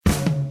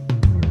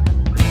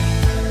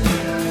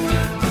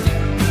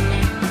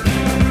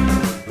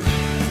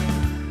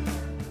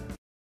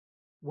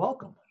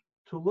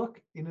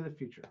look into the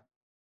future,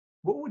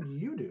 what would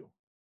you do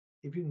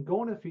if you can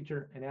go into the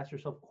future and ask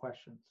yourself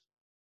questions?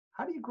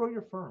 How do you grow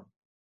your firm?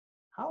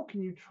 How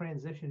can you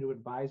transition to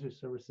advisory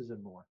services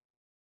and more?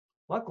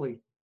 Luckily,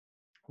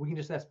 we can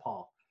just ask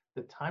Paul,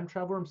 the time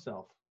traveler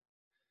himself,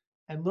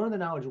 and learn the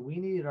knowledge we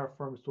need at our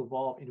firms to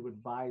evolve into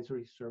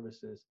advisory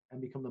services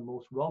and become the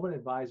most relevant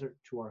advisor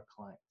to our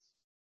clients.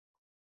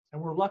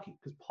 And we're lucky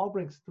because Paul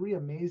brings three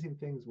amazing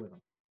things with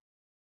him.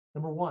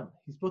 Number one,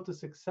 he's built a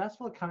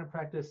successful accounting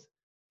practice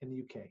in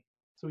the UK,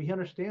 so he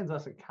understands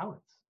us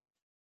accountants.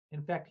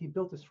 In fact, he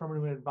built his firm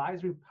into an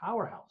advisory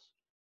powerhouse,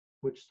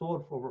 which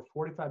sold for over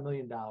 $45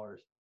 million in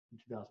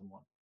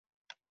 2001.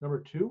 Number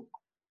two,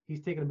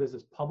 he's taken a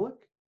business public,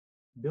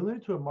 building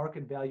it to a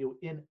market value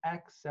in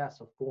excess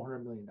of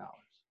 $400 million.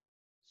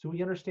 So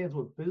he understands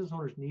what business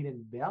owners need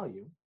and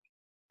value,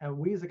 and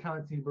we as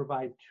accountants need to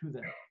provide to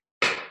them.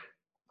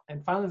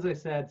 And finally, as I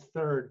said,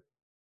 third,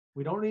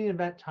 we don't need to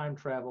invent time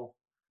travel.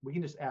 We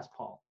can just ask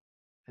Paul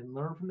and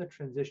learn from the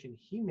transition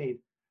he made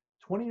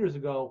 20 years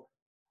ago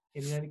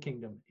in the United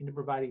Kingdom into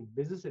providing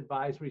business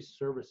advisory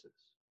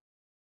services,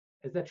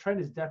 as that trend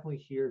is definitely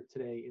here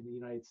today in the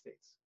United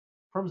States.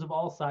 Firms of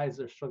all sizes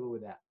are struggling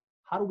with that.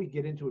 How do we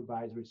get into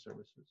advisory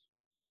services?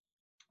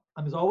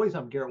 As always,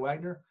 I'm Garrett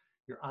Wagner,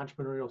 your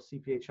entrepreneurial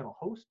CPA channel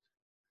host,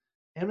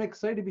 and I'm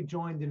excited to be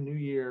joined in a new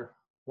year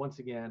once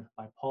again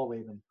by Paul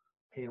Latham,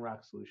 Pay and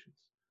Rock Solutions.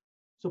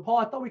 So Paul,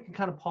 I thought we could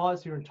kind of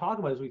pause here and talk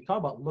about, as we talk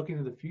about looking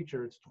to the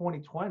future, it's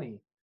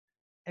 2020,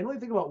 and really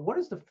think about what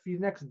is the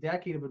next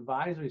decade of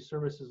advisory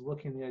services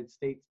looking in the United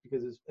States,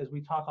 because as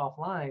we talk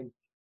offline,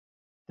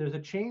 there's a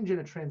change and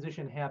a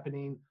transition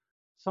happening.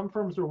 Some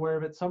firms are aware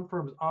of it, some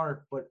firms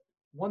aren't, but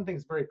one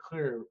thing's very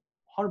clear,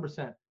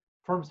 100%,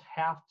 firms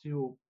have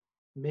to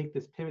make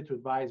this pivot to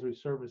advisory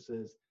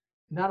services,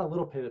 not a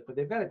little pivot, but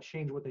they've got to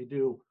change what they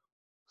do.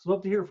 So I'd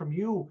love to hear from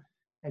you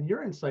and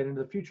your insight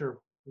into the future.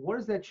 What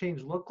does that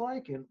change look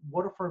like, and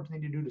what do firms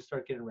need to do to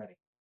start getting ready?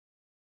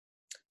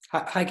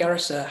 Hi,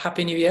 Gareth.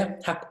 Happy New Year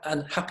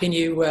and Happy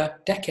New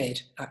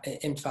Decade,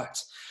 in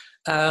fact.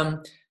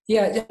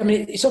 Yeah, I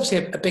mean, it's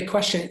obviously a big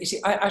question. You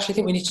see, I actually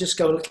think we need to just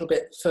go a little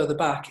bit further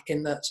back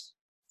in that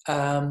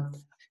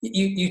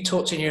you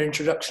talked in your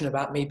introduction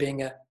about me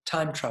being a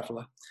time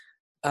traveler.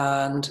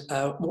 And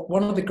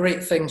one of the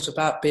great things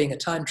about being a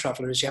time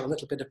traveler is you have a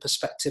little bit of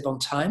perspective on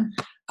time.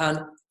 And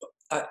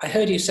I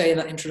heard you say in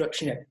that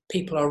introduction, you know,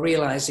 people are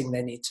realizing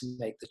they need to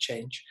make the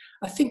change.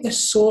 I think they're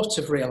sort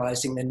of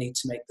realizing they need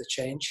to make the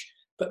change,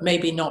 but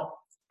maybe not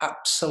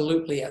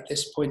absolutely at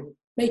this point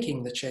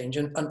making the change.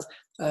 And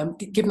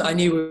given that I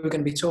knew we were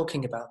going to be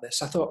talking about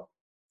this, I thought,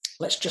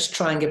 let's just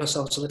try and give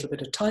ourselves a little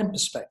bit of time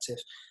perspective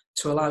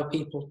to allow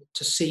people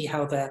to see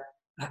how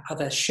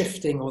they're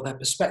shifting, or their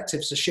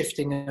perspectives are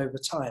shifting over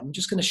time. I'm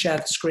just going to share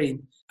the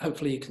screen.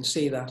 Hopefully you can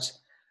see that.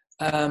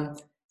 I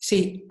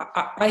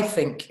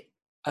think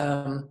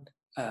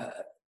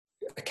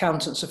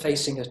accountants are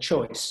facing a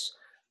choice.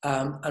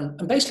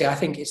 And basically, I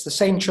think it's the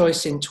same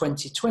choice in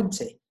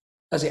 2020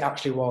 as it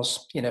actually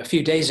was, you know, a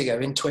few days ago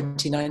in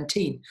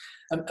 2019.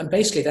 And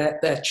basically,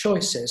 their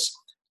choice is,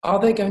 are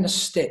they going to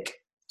stick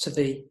to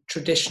the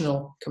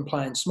traditional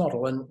compliance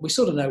model? And we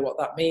sort of know what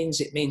that means.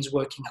 It means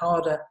working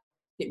harder.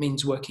 It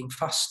means working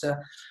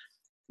faster,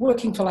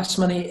 working for less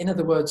money. In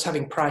other words,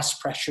 having price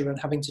pressure and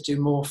having to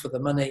do more for the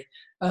money.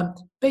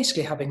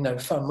 Basically having no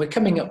fun. We're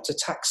coming up to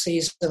tax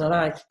season,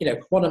 and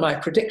one of my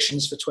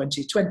predictions for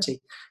 2020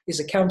 is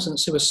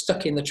accountants who are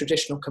stuck in the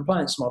traditional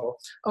compliance model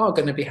are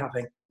going to be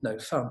having no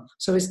fun.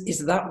 So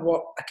is that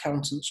what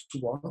accountants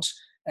want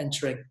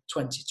entering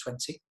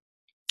 2020?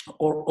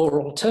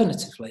 Or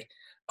alternatively,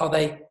 are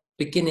they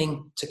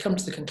beginning to come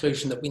to the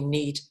conclusion that we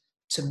need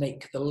to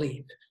make the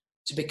leap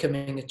to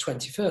becoming a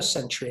 21st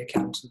century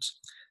accountant?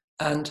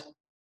 And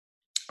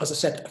as I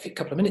said a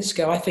couple of minutes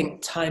ago, I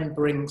think time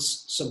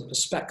brings some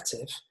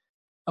perspective.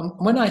 And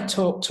when I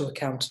talk to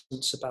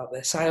accountants about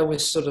this, I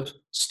always sort of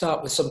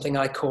start with something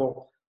I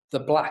call the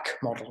BLACK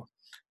model.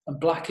 And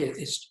BLACK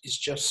is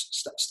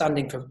just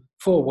standing for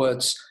four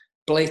words: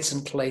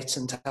 blatant,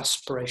 latent,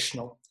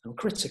 aspirational, and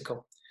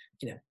critical.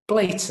 You know,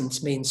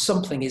 blatant means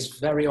something is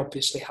very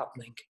obviously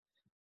happening.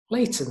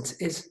 Latent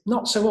is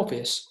not so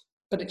obvious,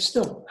 but it's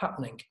still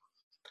happening.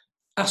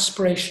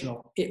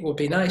 Aspirational, it would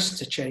be nice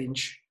to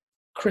change.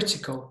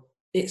 Critical,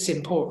 it's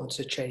important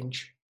to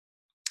change.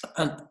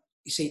 And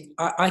you see,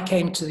 I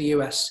came to the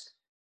US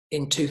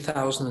in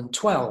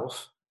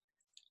 2012,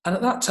 and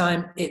at that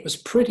time it was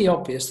pretty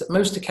obvious that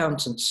most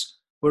accountants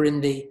were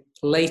in the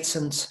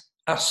latent,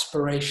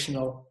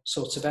 aspirational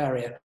sort of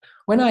area.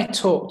 When I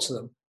talked to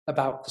them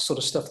about the sort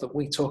of stuff that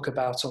we talk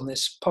about on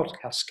this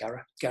podcast,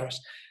 Gareth,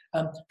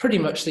 pretty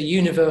much the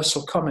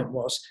universal comment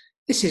was,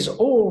 this is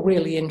all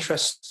really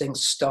interesting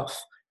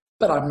stuff,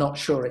 but I'm not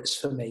sure it's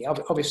for me.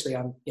 Obviously,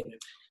 I'm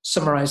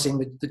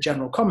summarizing the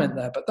general comment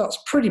there, but that's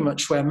pretty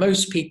much where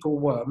most people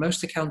were.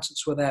 Most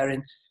accountants were there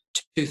in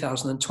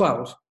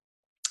 2012.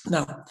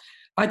 Now,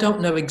 I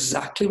don't know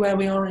exactly where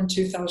we are in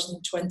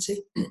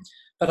 2020,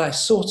 but I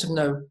sort of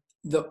know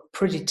that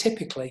pretty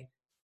typically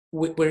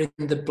we're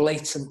in the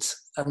blatant,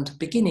 and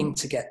beginning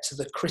to get to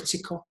the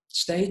critical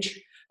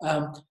stage,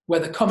 where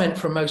the comment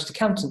from most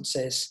accountants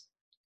is,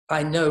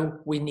 I know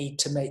we need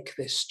to make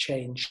this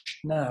change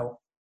now.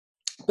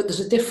 But there's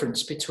a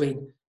difference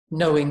between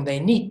knowing they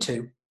need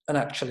to and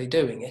actually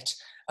doing it.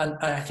 And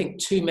I think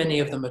too many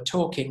of them are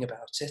talking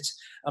about it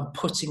and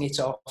putting it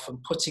off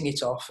and putting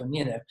it off. And,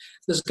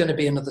 there's going to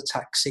be another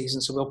tax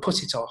season, so we'll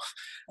put it off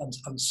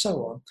and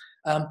so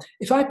on.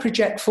 If I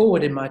project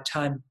forward in my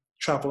time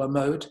traveler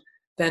mode,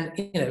 then,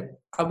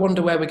 I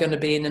wonder where we're going to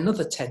be in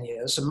another 10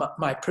 years. And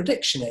my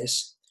prediction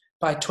is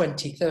by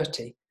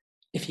 2030,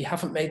 if you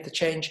haven't made the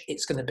change,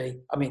 it's going to be,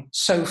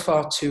 so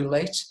far too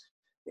late.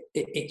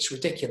 It's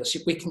ridiculous.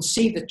 We can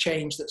see the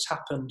change that's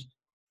happened,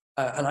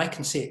 and I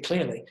can see it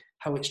clearly,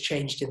 how it's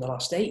changed in the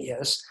last 8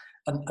 years.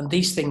 And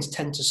these things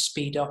tend to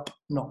speed up,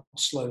 not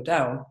slow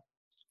down.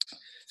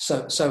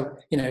 So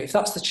if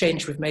that's the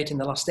change we've made in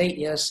the last 8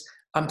 years,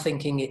 I'm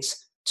thinking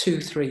it's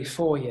 2, 3,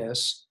 4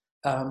 years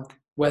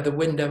where the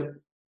window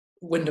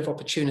of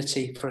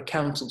opportunity for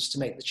accountants to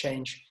make the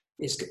change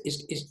is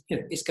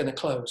going to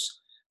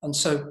close. And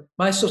so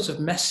my sort of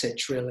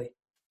message really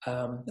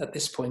at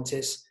this point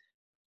is,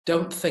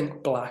 don't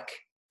think black,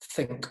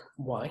 think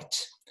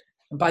white.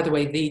 And by the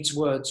way, these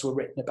words were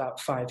written about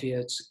 5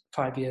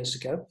 years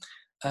ago.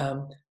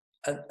 And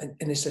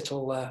in this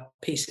little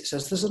piece, it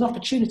says, there's an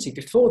opportunity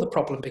before the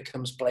problem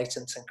becomes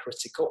blatant and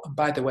critical. And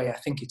by the way, I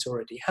think it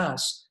already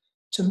has,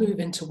 to move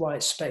into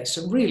white space.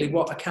 And really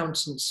what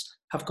accountants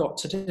have got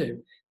to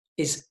do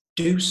is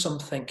do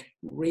something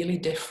really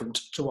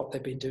different to what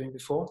they've been doing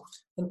before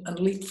and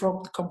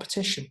leapfrog the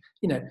competition.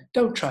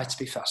 Don't try to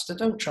be faster.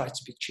 Don't try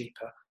to be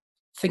cheaper.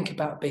 Think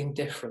about being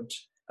different.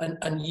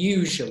 And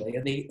usually,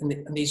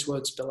 and these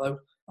words below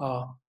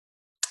are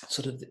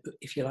sort of,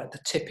 if you like, the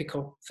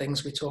typical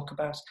things we talk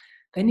about.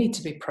 They need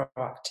to be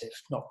proactive,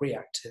 not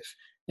reactive.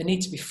 They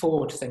need to be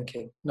forward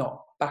thinking,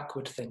 not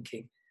backward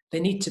thinking. They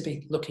need to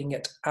be looking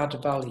at add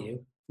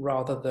value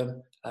rather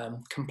than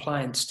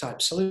compliance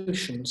type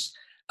solutions.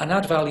 And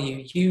add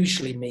value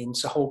usually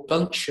means a whole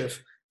bunch of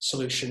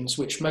solutions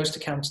which most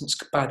accountants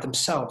by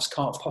themselves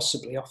can't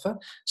possibly offer.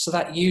 So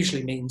that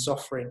usually means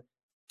offering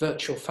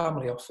virtual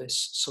family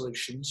office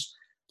solutions.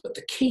 But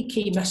the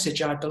key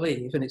message, I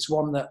believe, and it's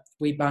one that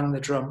we bang the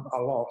drum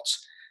a lot,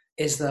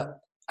 is that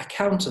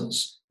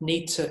accountants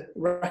need to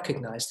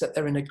recognize that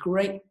they're in a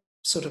great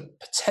sort of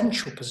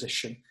potential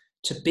position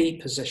to be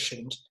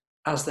positioned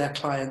as their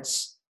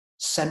client's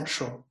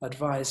central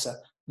advisor,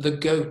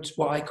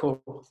 what I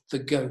call the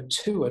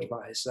go-to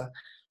advisor,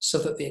 so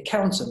that the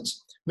accountant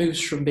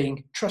moves from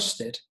being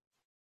trusted,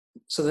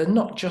 so they're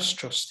not just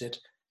trusted,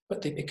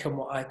 but they become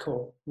what I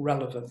call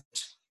relevant.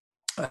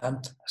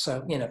 And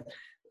so,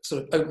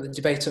 sort of open the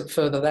debate up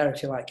further there,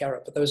 if you like,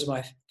 Garrett, but those are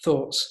my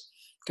thoughts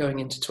going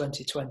into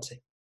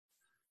 2020.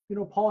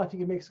 Paul, I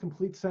think it makes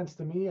complete sense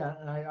to me.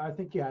 I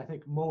think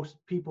most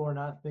people are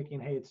not thinking,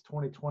 hey, it's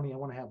 2020, I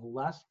want to have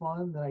less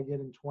fun than I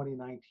did in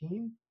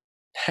 2019.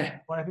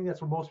 But I think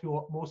that's where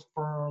most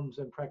firms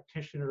and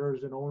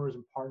practitioners and owners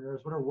and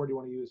partners, whatever word you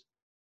want to use,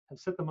 have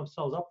set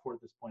themselves up for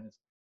at this point. Is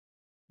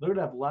they're going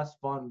to have less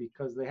fun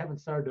because they haven't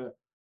started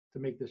to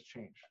make this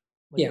change.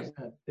 Like you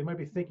said, they might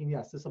be thinking,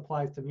 yes, this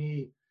applies to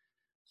me,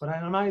 but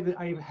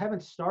I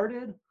haven't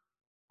started,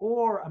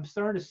 or I'm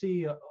starting to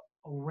see a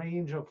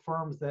range of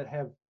firms that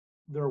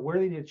they're aware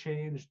they need to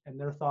change, and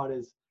their thought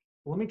is,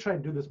 well, let me try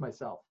and do this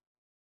myself.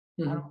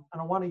 Mm-hmm. I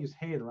don't want to use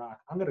hay and rock.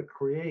 I'm going to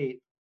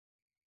create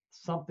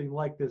something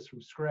like this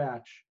from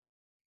scratch,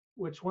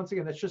 which once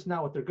again, that's just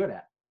not what they're good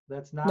at.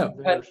 That's not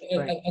their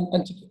strength.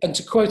 And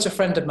to quote a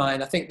friend of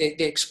mine, I think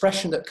the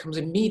expression that comes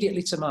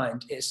immediately to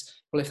mind is,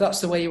 well, if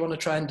that's the way you want to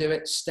try and do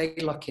it, stay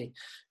lucky,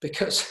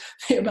 because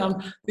the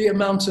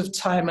amount of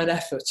time and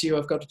effort you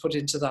have got to put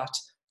into that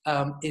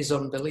is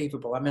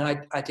unbelievable. I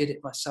mean, I did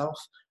it myself.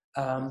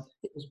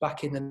 It was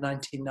back in the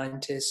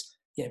 1990s.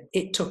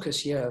 It took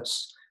us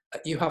years.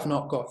 You have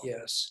not got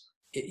years.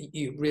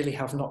 You really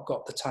have not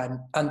got the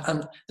time.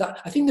 And that,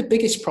 I think the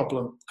biggest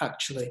problem,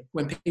 actually,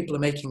 when people are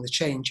making the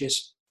change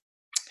is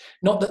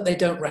not that they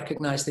don't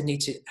recognize they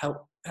need to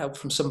help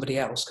from somebody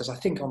else, because I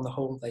think on the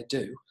whole they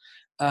do.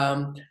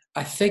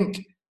 I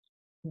think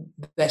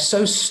they're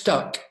so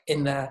stuck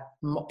in their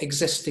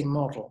existing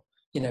model.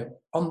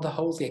 On the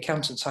whole, the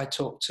accountants I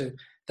talk to,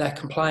 their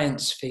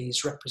compliance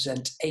fees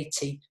represent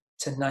 80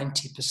 to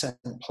 90%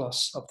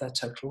 plus of their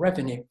total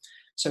revenue.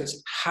 So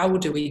it's, how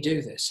do we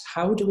do this?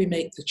 How do we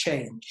make the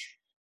change,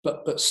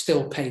 but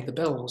still pay the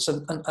bills?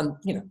 And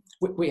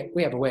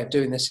we have a way of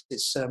doing this.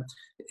 It's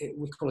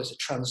we call it a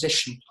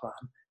transition plan,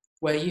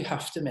 where you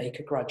have to make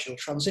a gradual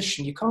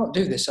transition. You can't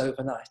do this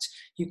overnight.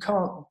 You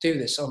can't do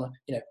this on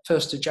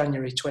 1st of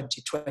January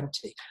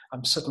 2020.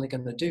 I'm suddenly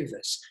going to do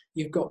this.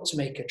 You've got to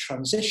make a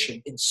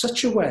transition in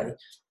such a way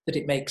that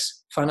it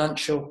makes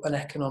financial and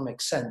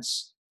economic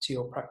sense to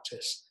your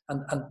practice.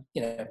 And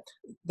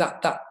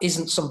that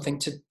isn't something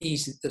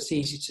that's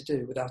easy to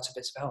do without a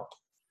bit of help.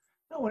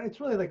 No, and it's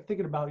really like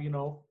thinking about,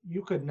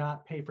 you could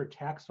not pay for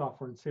tax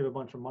software and save a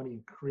bunch of money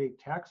and create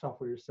tax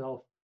software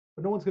yourself,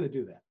 but no one's going to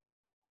do that.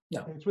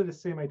 No. And it's really the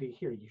same idea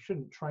here. You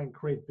shouldn't try and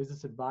create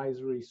business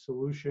advisory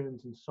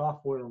solutions and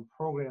software and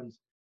programs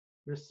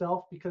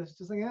yourself, because it's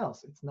just anything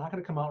else. It's not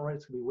going to come out right.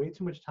 It's going to be way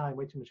too much time,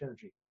 way too much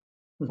energy.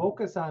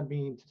 Focus on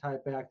being, to tie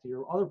it back to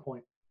your other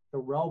point, the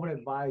relevant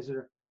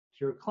advisor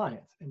to your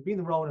clients. And being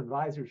the relevant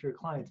advisor to your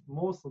clients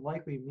most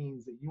likely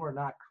means that you are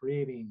not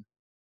creating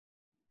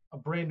a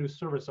brand new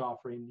service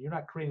offering. You're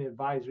not creating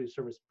advisory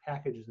service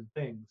packages and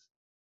things.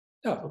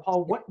 No. So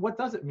Paul, what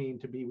does it mean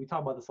to be, we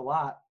talk about this a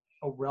lot,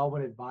 a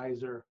relevant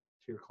advisor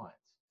to your clients?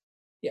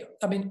 Yeah,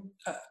 I mean,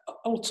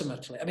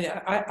 ultimately, I mean,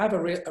 I have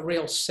a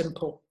real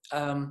simple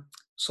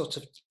sort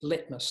of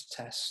litmus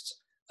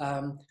test,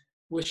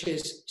 which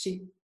is,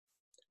 see,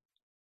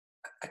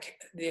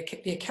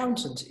 the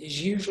accountant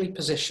is usually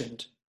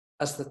positioned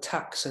as the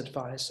tax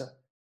advisor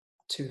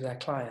to their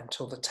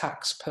client, or the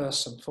tax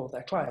person for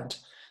their client.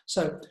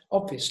 So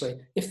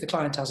obviously, if the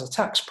client has a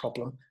tax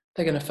problem,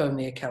 they're going to phone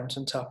the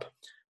accountant up.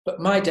 But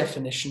my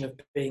definition of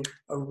being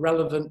a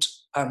relevant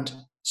and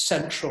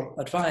central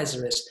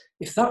advisor is,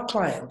 if that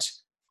client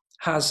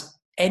has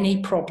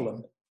any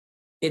problem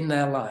in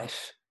their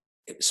life,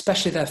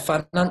 especially their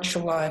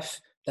financial life,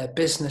 their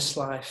business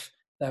life,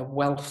 their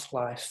wealth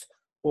life,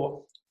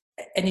 or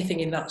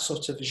anything in that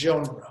sort of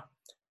genre,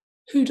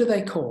 who do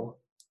they call?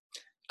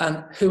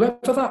 And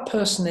whoever that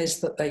person is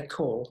that they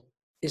call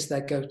is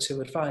their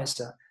go-to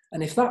advisor.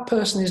 And if that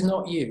person is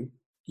not you,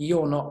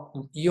 you're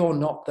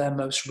not their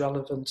most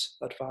relevant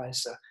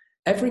advisor.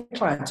 Every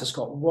client has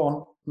got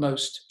one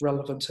most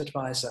relevant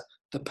advisor,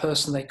 the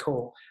person they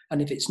call.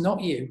 And if it's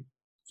not you,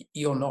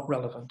 you're not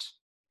relevant.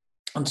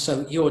 And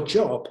so your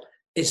job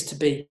is to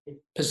be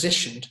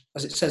positioned,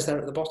 as it says there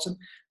at the bottom,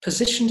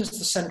 positioned as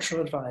the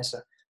central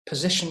advisor,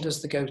 positioned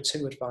as the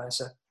go-to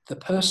advisor, the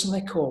person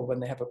they call when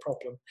they have a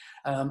problem.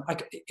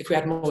 If we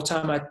had more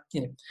time, I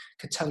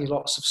could tell you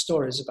lots of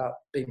stories about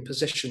being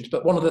positioned.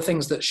 But one of the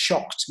things that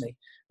shocked me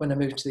when I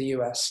moved to the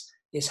US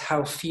is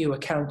how few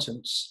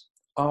accountants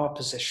are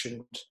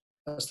positioned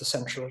as the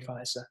central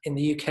advisor. In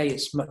the UK,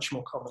 it's much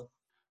more common.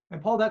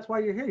 And Paul, that's why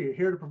you're here. You're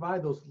here to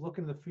provide those look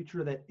in the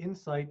future, that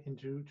insight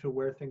into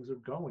where things are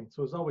going.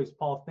 So as always,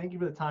 Paul, thank you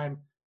for the time.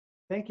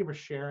 Thank you for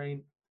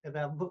sharing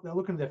that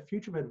look into the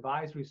future of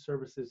advisory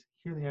services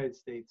here in the United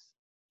States.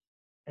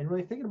 And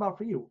really thinking about,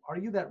 for you, are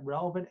you that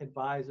relevant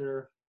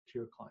advisor to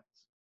your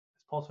clients?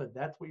 As Paul said,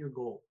 that's what your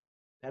goal.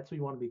 That's what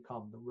you want to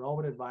become, the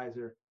relevant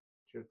advisor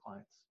to your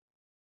clients.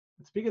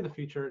 And speaking of the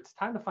future, it's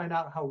time to find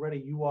out how ready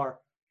you are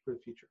for the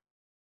future.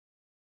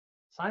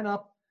 Sign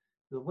up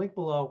to the link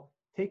below,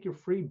 take your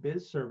free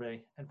biz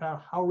survey, and find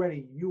out how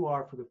ready you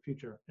are for the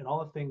future and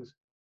all the things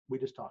we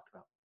just talked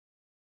about.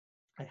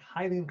 I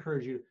highly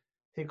encourage you to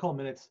take a couple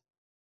minutes,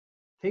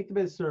 take the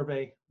biz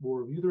survey.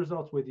 We'll review the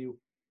results with you,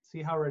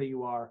 see how ready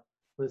you are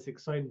for this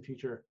exciting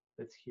future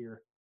that's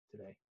here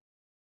today.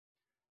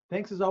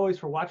 Thanks as always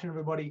for watching,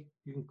 everybody.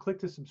 You can click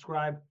to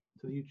subscribe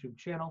to the YouTube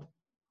channel.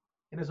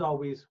 And as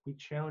always, we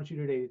challenge you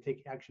today to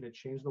take action to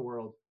change the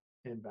world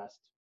and invest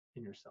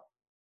in yourself.